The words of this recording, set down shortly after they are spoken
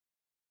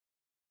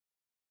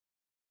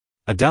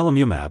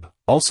Adalimumab,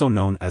 also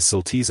known as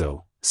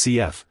Cyltezo,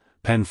 cf.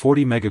 pen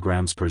 40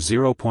 mg per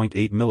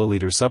 0.8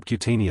 ml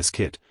subcutaneous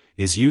kit,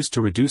 is used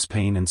to reduce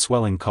pain and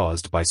swelling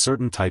caused by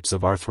certain types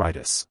of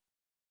arthritis.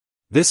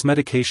 This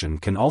medication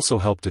can also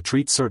help to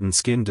treat certain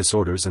skin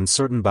disorders and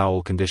certain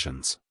bowel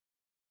conditions.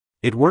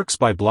 It works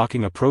by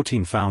blocking a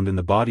protein found in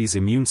the body's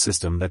immune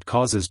system that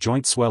causes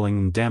joint swelling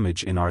and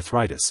damage in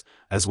arthritis,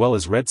 as well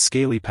as red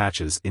scaly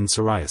patches in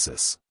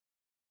psoriasis.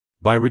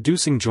 By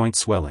reducing joint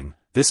swelling,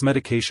 this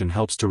medication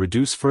helps to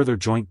reduce further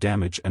joint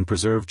damage and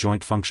preserve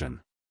joint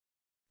function.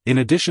 In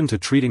addition to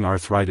treating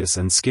arthritis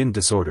and skin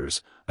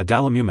disorders,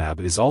 adalimumab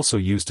is also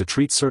used to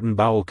treat certain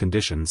bowel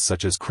conditions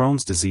such as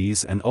Crohn's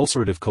disease and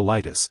ulcerative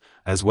colitis,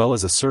 as well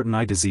as a certain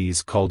eye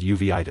disease called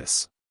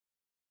uveitis.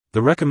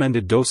 The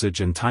recommended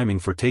dosage and timing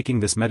for taking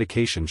this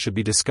medication should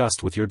be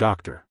discussed with your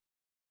doctor.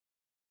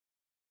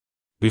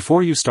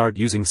 Before you start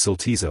using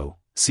Cyltezo,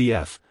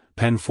 cf.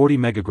 pen 40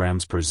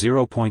 mg per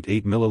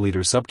 0.8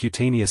 ml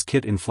subcutaneous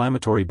kit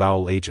inflammatory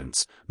bowel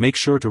agents, make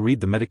sure to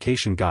read the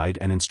medication guide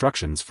and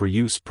instructions for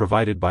use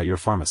provided by your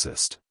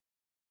pharmacist.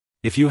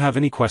 If you have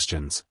any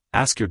questions,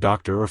 ask your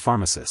doctor or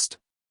pharmacist.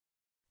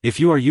 If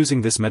you are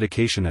using this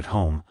medication at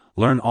home,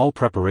 learn all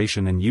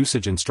preparation and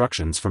usage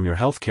instructions from your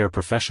healthcare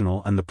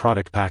professional and the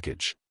product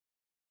package.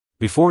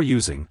 Before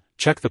using,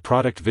 check the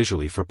product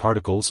visually for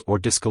particles or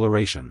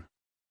discoloration.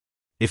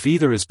 If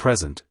either is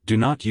present, do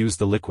not use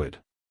the liquid.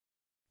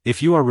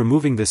 If you are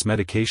removing this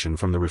medication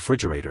from the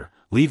refrigerator,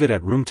 leave it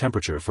at room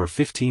temperature for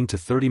 15 to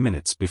 30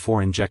 minutes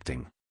before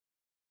injecting.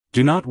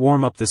 Do not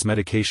warm up this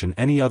medication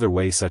any other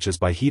way, such as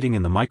by heating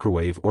in the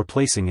microwave or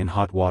placing in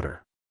hot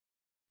water.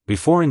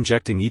 Before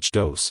injecting each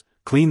dose,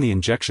 clean the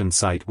injection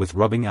site with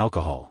rubbing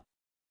alcohol.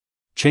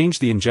 Change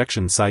the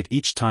injection site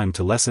each time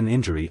to lessen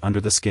injury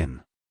under the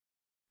skin.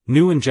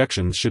 New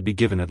injections should be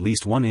given at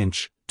least 1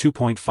 inch,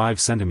 2.5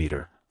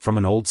 cm, from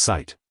an old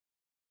site.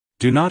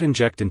 Do not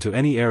inject into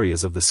any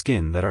areas of the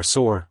skin that are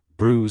sore,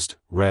 bruised,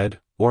 red,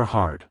 or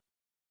hard.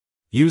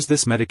 Use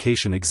this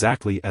medication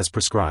exactly as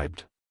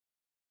prescribed.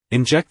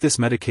 Inject this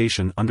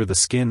medication under the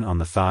skin on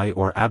the thigh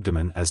or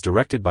abdomen as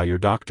directed by your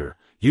doctor,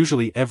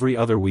 usually every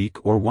other week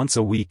or once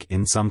a week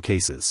in some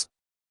cases.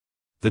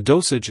 The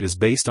dosage is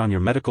based on your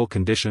medical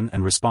condition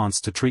and response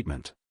to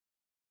treatment.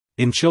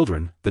 In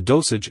children, the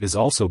dosage is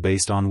also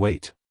based on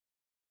weight.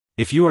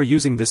 If you are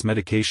using this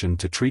medication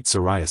to treat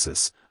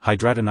psoriasis,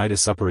 hidradenitis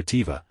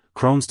suppurativa,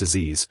 Crohn's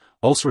disease,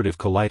 ulcerative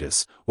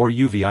colitis, or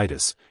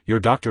uveitis, your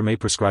doctor may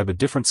prescribe a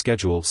different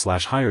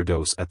schedule/higher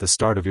dose at the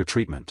start of your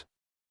treatment.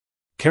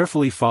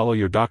 Carefully follow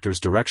your doctor's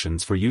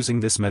directions for using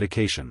this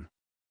medication.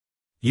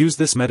 Use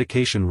this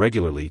medication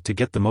regularly to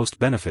get the most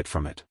benefit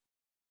from it.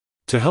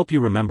 To help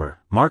you remember,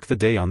 mark the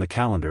day on the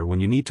calendar when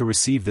you need to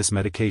receive this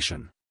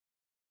medication.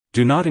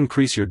 Do not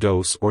increase your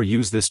dose or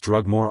use this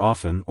drug more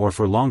often or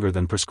for longer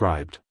than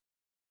prescribed.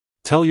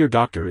 Tell your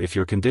doctor if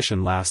your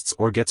condition lasts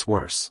or gets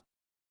worse.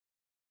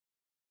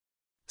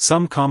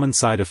 Some common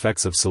side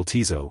effects of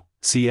Cyltezo,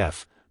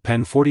 cf.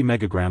 pen 40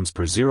 mg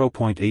per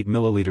 0.8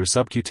 ml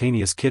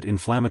subcutaneous kit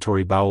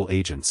inflammatory bowel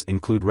agents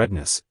include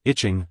redness,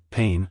 itching,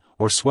 pain,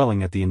 or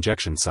swelling at the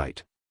injection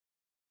site.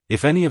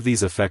 If any of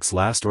these effects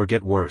last or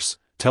get worse,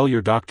 tell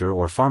your doctor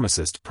or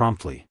pharmacist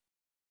promptly.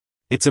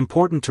 It's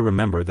important to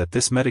remember that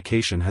this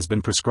medication has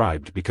been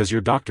prescribed because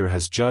your doctor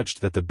has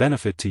judged that the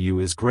benefit to you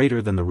is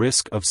greater than the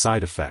risk of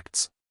side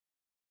effects.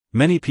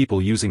 Many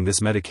people using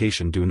this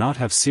medication do not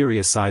have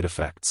serious side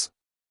effects.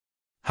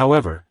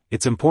 However,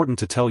 it's important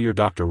to tell your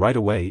doctor right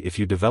away if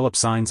you develop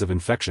signs of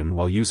infection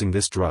while using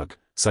this drug,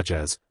 such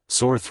as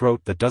sore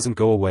throat that doesn't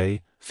go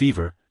away,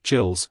 fever,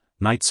 chills,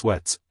 night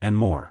sweats, and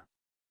more.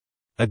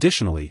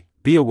 Additionally,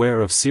 be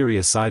aware of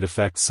serious side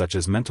effects such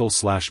as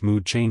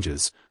mental/mood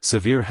changes,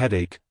 severe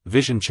headache,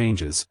 vision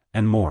changes,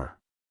 and more.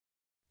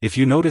 If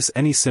you notice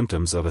any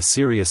symptoms of a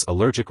serious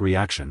allergic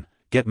reaction,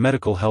 get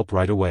medical help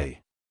right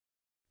away.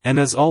 And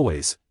as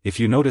always, if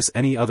you notice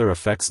any other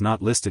effects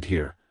not listed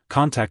here,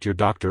 contact your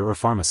doctor or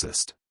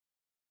pharmacist.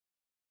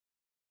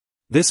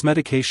 This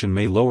medication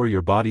may lower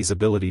your body's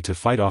ability to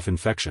fight off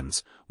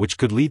infections, which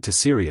could lead to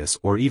serious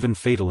or even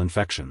fatal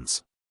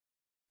infections.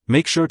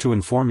 Make sure to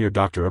inform your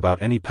doctor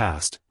about any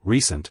past,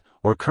 recent,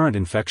 or current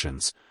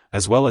infections,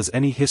 as well as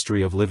any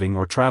history of living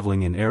or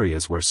traveling in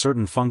areas where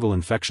certain fungal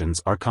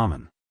infections are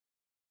common.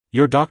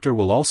 Your doctor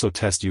will also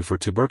test you for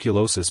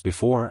tuberculosis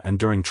before and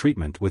during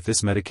treatment with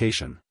this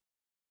medication.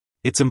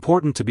 It's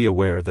important to be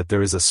aware that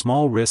there is a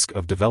small risk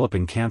of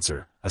developing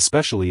cancer,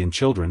 especially in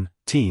children,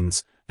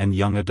 teens, and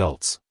young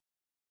adults.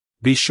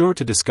 Be sure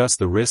to discuss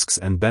the risks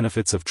and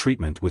benefits of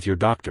treatment with your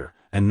doctor,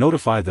 and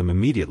notify them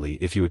immediately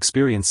if you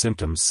experience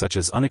symptoms such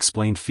as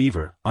unexplained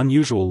fever,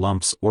 unusual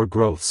lumps or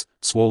growths,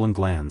 swollen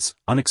glands,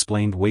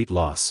 unexplained weight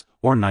loss,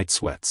 or night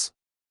sweats.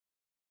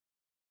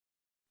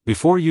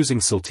 Before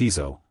using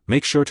Cyltezo,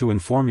 make sure to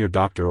inform your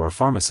doctor or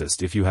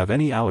pharmacist if you have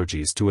any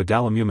allergies to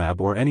adalimumab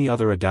or any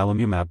other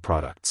adalimumab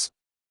products.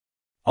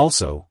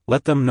 Also,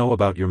 let them know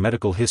about your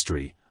medical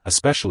history,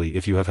 especially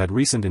if you have had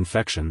recent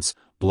infections,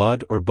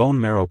 blood or bone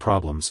marrow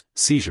problems,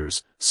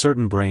 seizures,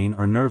 certain brain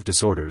or nerve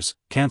disorders,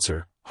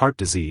 cancer, heart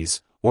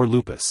disease, or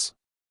lupus.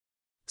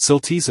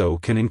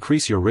 Cyltezo can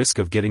increase your risk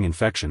of getting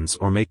infections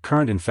or make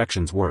current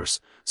infections worse,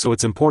 so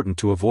it's important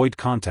to avoid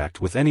contact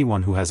with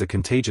anyone who has a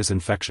contagious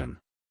infection.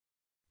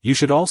 You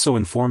should also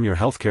inform your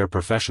healthcare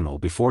professional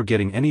before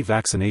getting any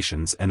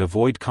vaccinations and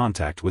avoid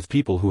contact with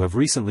people who have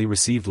recently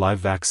received live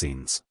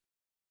vaccines.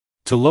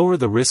 To lower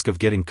the risk of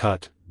getting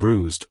cut,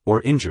 bruised,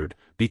 or injured,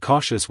 be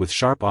cautious with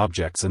sharp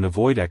objects and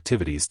avoid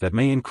activities that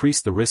may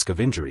increase the risk of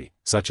injury,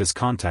 such as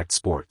contact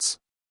sports.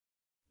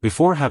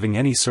 Before having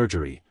any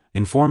surgery,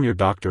 inform your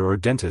doctor or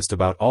dentist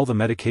about all the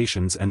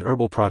medications and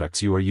herbal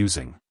products you are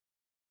using.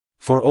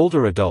 For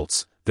older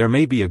adults, there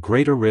may be a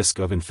greater risk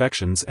of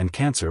infections and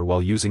cancer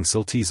while using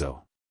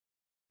Cyltezo.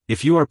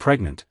 If you are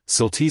pregnant,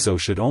 Cyltezo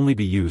should only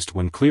be used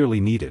when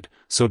clearly needed,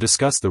 so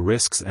discuss the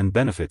risks and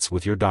benefits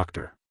with your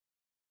doctor.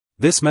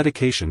 This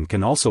medication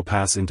can also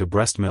pass into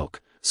breast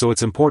milk, so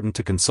it's important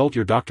to consult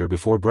your doctor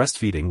before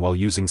breastfeeding while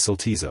using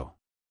Cyltezo.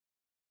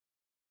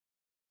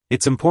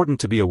 It's important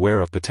to be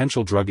aware of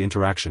potential drug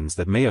interactions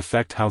that may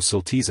affect how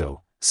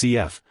Cyltezo,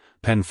 CF,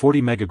 pen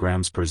 40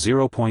 mg per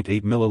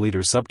 0.8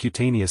 ml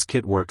subcutaneous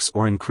kit works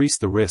or increase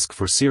the risk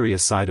for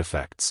serious side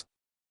effects.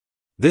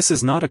 This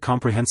is not a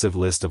comprehensive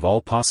list of all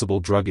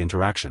possible drug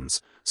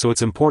interactions, so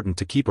it's important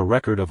to keep a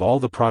record of all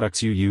the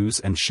products you use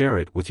and share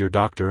it with your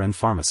doctor and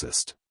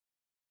pharmacist.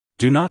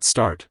 Do not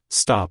start,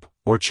 stop,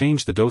 or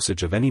change the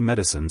dosage of any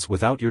medicines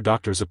without your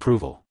doctor's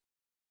approval.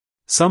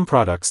 Some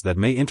products that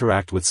may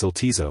interact with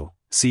Cyltezo,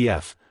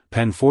 CF,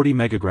 pen 40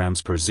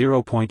 mg per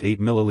 0.8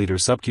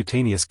 ml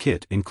subcutaneous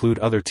kit include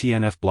other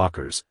TNF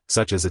blockers,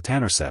 such as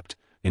etanercept,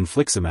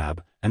 infliximab,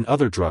 and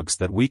other drugs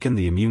that weaken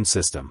the immune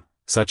system,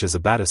 such as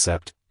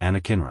abatacept,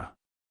 anakinra.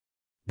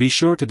 Be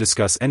sure to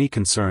discuss any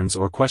concerns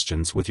or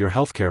questions with your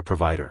healthcare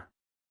provider.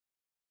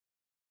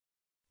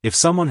 If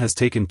someone has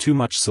taken too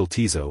much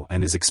Cyltezo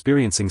and is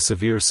experiencing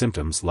severe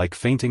symptoms like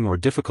fainting or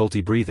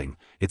difficulty breathing,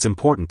 it's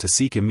important to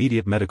seek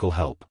immediate medical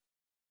help.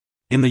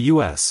 In the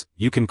U.S.,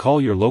 you can call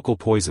your local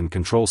poison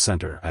control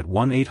center at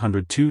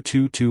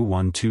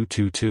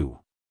 1-800-222-1222.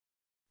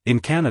 In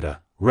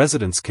Canada,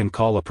 residents can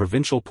call a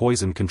provincial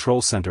poison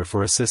control center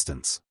for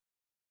assistance.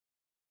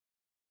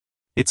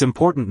 It's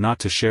important not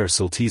to share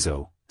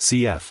Cyltezo,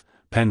 CF,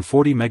 pen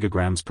 40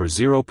 mg per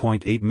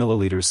 0.8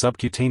 ml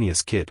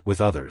subcutaneous kit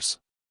with others.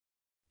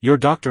 Your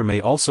doctor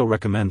may also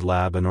recommend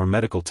lab and/or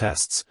medical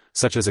tests,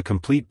 such as a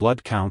complete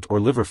blood count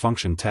or liver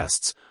function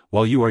tests,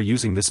 while you are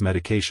using this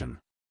medication.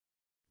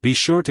 Be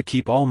sure to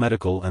keep all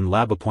medical and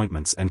lab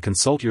appointments and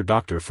consult your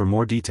doctor for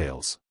more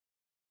details.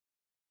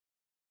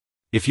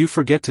 If you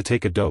forget to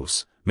take a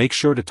dose, make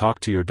sure to talk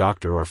to your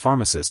doctor or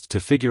pharmacist to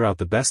figure out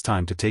the best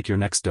time to take your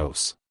next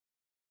dose.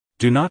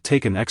 Do not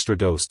take an extra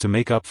dose to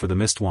make up for the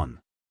missed one.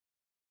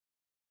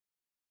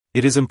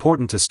 It is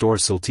important to store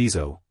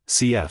Cyltezo,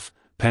 CF,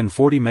 pen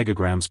 40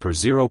 mg per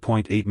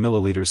 0.8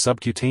 ml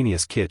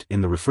subcutaneous kit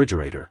in the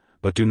refrigerator,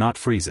 but do not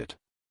freeze it.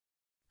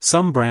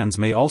 Some brands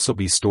may also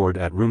be stored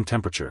at room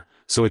temperature,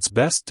 so it's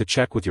best to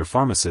check with your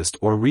pharmacist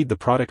or read the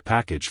product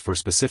package for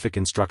specific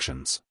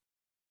instructions.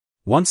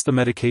 Once the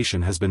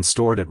medication has been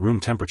stored at room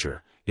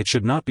temperature, it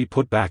should not be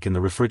put back in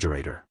the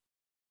refrigerator.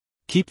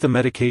 Keep the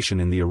medication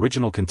in the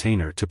original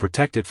container to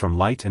protect it from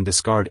light and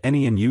discard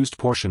any unused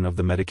portion of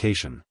the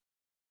medication.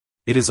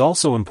 It is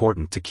also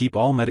important to keep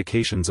all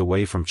medications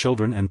away from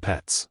children and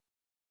pets.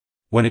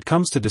 When it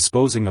comes to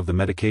disposing of the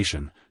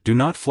medication, do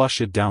not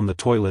flush it down the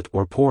toilet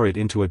or pour it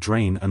into a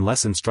drain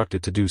unless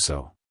instructed to do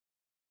so.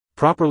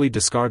 Properly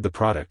discard the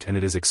product and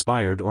it is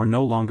expired or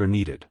no longer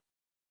needed.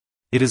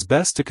 It is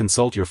best to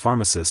consult your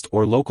pharmacist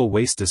or local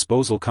waste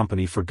disposal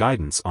company for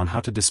guidance on how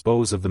to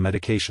dispose of the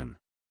medication.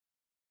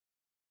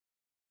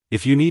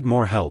 If you need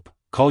more help,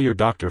 call your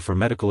doctor for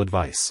medical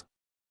advice.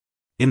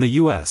 In the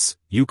U.S.,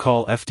 you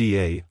call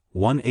FDA,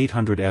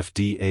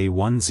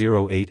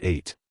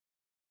 1-800-FDA-1088.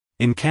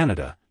 In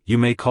Canada, you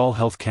may call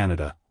Health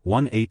Canada,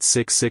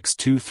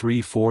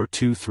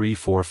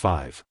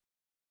 1-866-234-2345.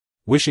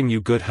 Wishing you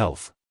good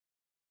health.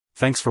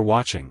 Thanks for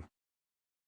watching.